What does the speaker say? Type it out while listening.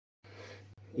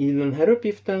I den här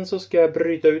uppgiften så ska jag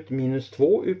bryta ut minus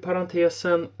 2 ur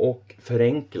parentesen och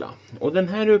förenkla. Och den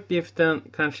här uppgiften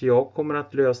kanske jag kommer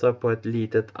att lösa på ett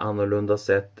litet annorlunda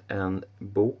sätt än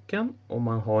boken. Om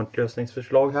man har ett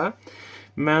lösningsförslag här.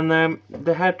 Men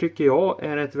det här tycker jag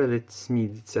är ett väldigt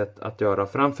smidigt sätt att göra.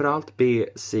 Framförallt B,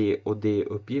 C och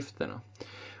D-uppgifterna.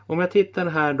 Om jag tittar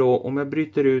här då, om jag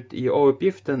bryter ut i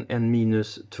A-uppgiften en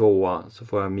minus 2 så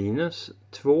får jag minus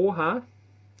 2 här.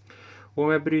 Och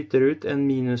om jag bryter ut en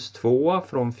minus 2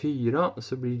 från 4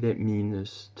 så blir det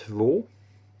minus 2.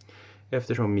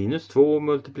 Eftersom minus 2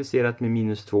 multiplicerat med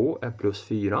minus 2 är plus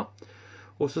 4.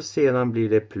 Och så sedan blir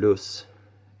det plus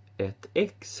ett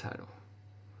x här då.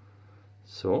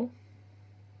 Så.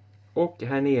 Och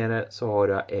här nere så har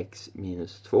jag x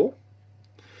minus 2.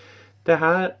 Det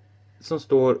här som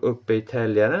står uppe i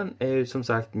täljaren är ju som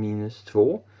sagt minus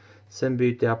 2. Sen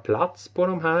byter jag plats på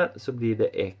de här så blir det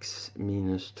x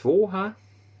minus 2 här.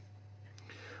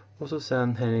 Och så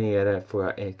sen här nere får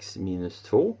jag x minus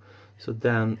 2. Så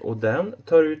den och den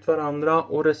tar ut varandra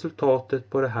och resultatet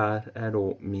på det här är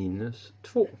då minus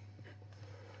 2.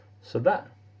 Sådär.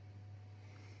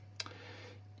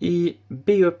 I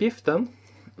B-uppgiften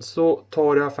så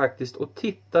tar jag faktiskt och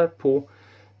tittar på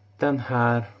den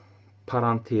här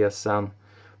parentesen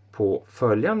på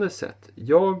följande sätt.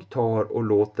 Jag tar och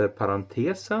låter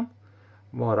parentesen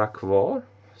vara kvar.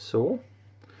 Så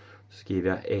skriver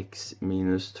jag x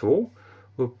minus 2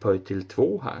 upphöjt till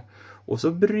 2 här. Och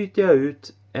så bryter jag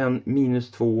ut en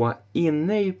minus 2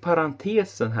 inne i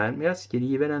parentesen här. Men jag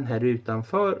skriver den här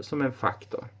utanför som en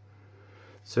faktor.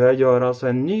 Så jag gör alltså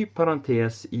en ny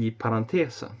parentes i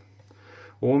parentesen.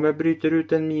 Och om jag bryter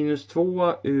ut en minus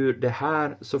 2 ur det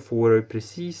här så får jag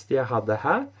precis det jag hade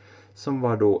här. Som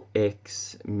var då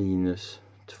x minus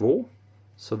 2.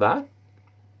 Sådär.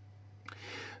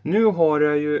 Nu har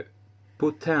jag ju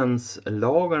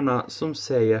potenslagarna som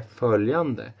säger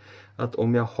följande. Att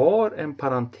om jag har en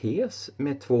parentes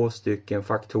med 2 stycken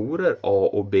faktorer a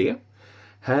och b.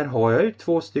 Här har jag ju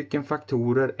 2 stycken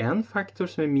faktorer. En faktor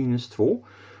som är minus 2.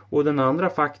 Och den andra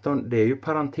faktorn det är ju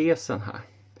parentesen här.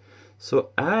 Så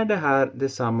är det här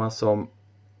detsamma som.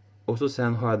 Och så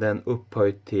sen har jag den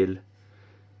upphöjt till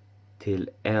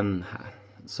n här.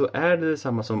 Så är det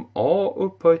detsamma som a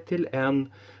upphöjt till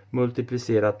n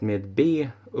multiplicerat med b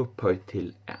upphöjt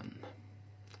till n.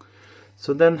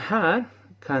 Så den här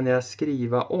kan jag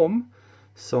skriva om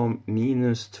som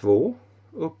minus 2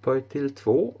 upphöjt till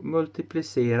 2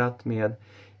 multiplicerat med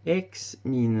x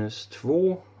minus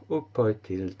 2 upphöjt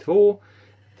till 2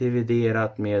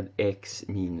 dividerat med x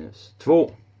minus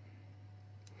 2.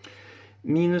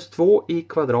 Minus 2 i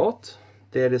kvadrat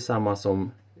det är detsamma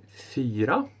som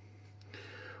 4.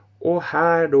 Och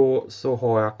här då så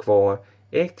har jag kvar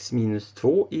x minus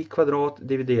 2 i kvadrat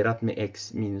dividerat med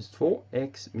x minus 2.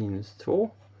 X minus 2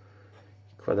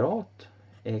 i kvadrat.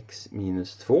 X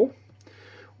minus 2.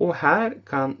 Och här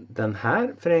kan den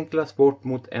här förenklas bort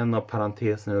mot en av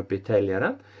parenteserna uppe i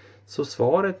täljaren. Så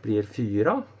svaret blir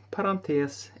 4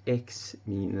 parentes x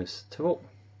minus 2.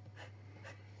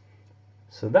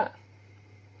 Sådär.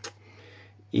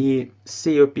 I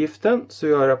C-uppgiften så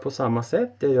gör jag på samma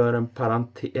sätt. Jag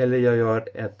gör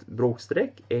ett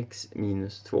bråkstreck x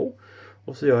minus 2.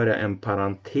 Och så gör jag en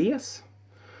parentes.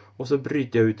 Och så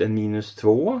bryter jag ut en minus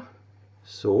 2.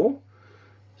 Så.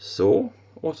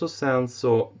 Och så sen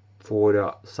så får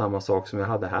jag samma sak som jag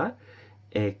hade här.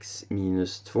 X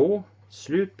minus 2.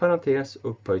 Slut parentes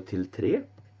upphöjt till 3.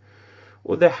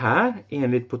 Och det här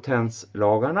enligt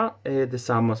potenslagarna är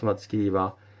detsamma som att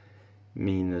skriva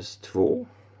minus 2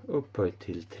 upphöjt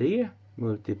till 3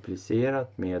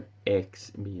 multiplicerat med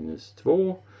x minus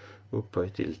 2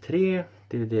 upphöjt till 3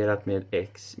 dividerat med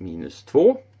x minus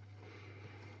 2.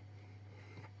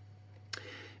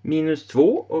 Minus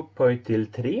 2 upphöjt till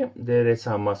 3 det är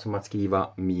detsamma som att skriva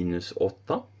minus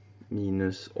 8.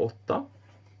 Minus 8.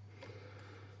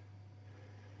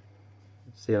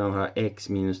 Sedan har jag x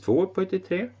minus 2 upphöjt till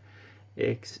 3.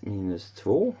 X minus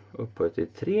 2 upphöjt till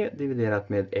 3 dividerat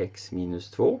med x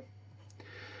minus 2.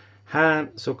 Här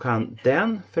så kan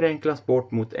den förenklas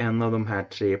bort mot en av de här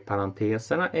 3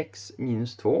 parenteserna x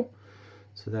minus 2.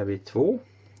 Så där blir 2.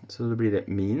 Så då blir det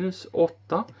minus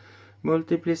 8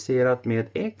 multiplicerat med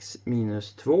x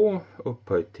minus 2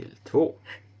 upphöjt till 2.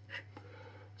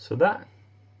 Sådär.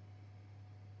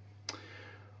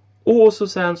 Och så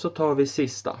sen så tar vi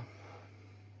sista.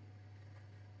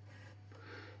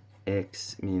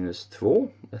 X minus 2.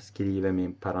 Jag skriver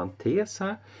min parentes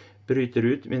här. Bryter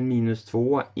ut med minus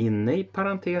 2 inne i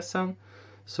parentesen.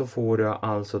 Så får jag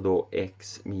alltså då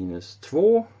x minus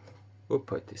 2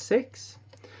 upphöjt till 6.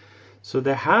 Så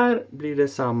det här blir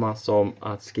detsamma som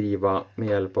att skriva med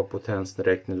hjälp av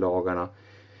potensräknelagarna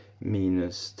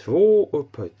minus 2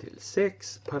 upphöjt till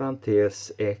 6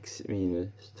 parentes x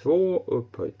minus 2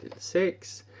 upphöjt till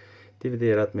 6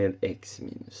 dividerat med x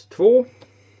minus 2.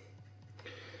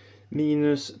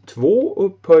 Minus 2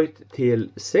 upphöjt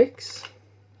till 6.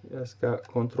 Jag ska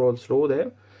kontrollslå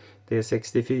det. Det är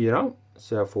 64.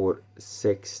 Så jag får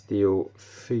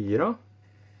 64.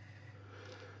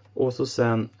 Och så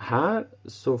sen här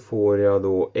så får jag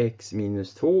då x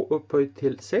minus 2 upphöjt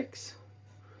till 6.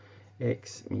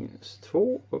 X minus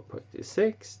 2 upphöjt till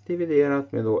 6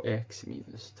 dividerat med då x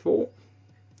minus 2.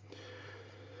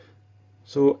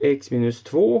 Så x minus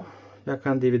 2, jag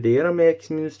kan dividera med x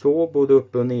minus 2 både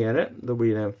uppe och nere. Då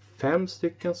blir det 5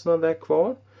 stycken sådana där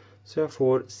kvar. Så jag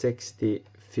får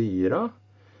 64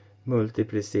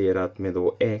 multiplicerat med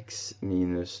då x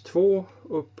minus 2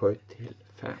 upphöjt till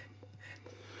 5.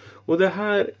 Och det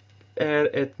här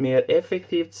är ett mer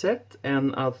effektivt sätt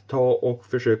än att ta och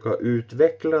försöka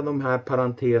utveckla de här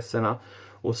parenteserna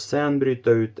och sen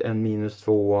bryta ut en minus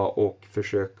 2 och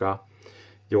försöka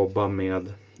jobba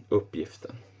med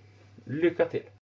uppgiften. Lycka till!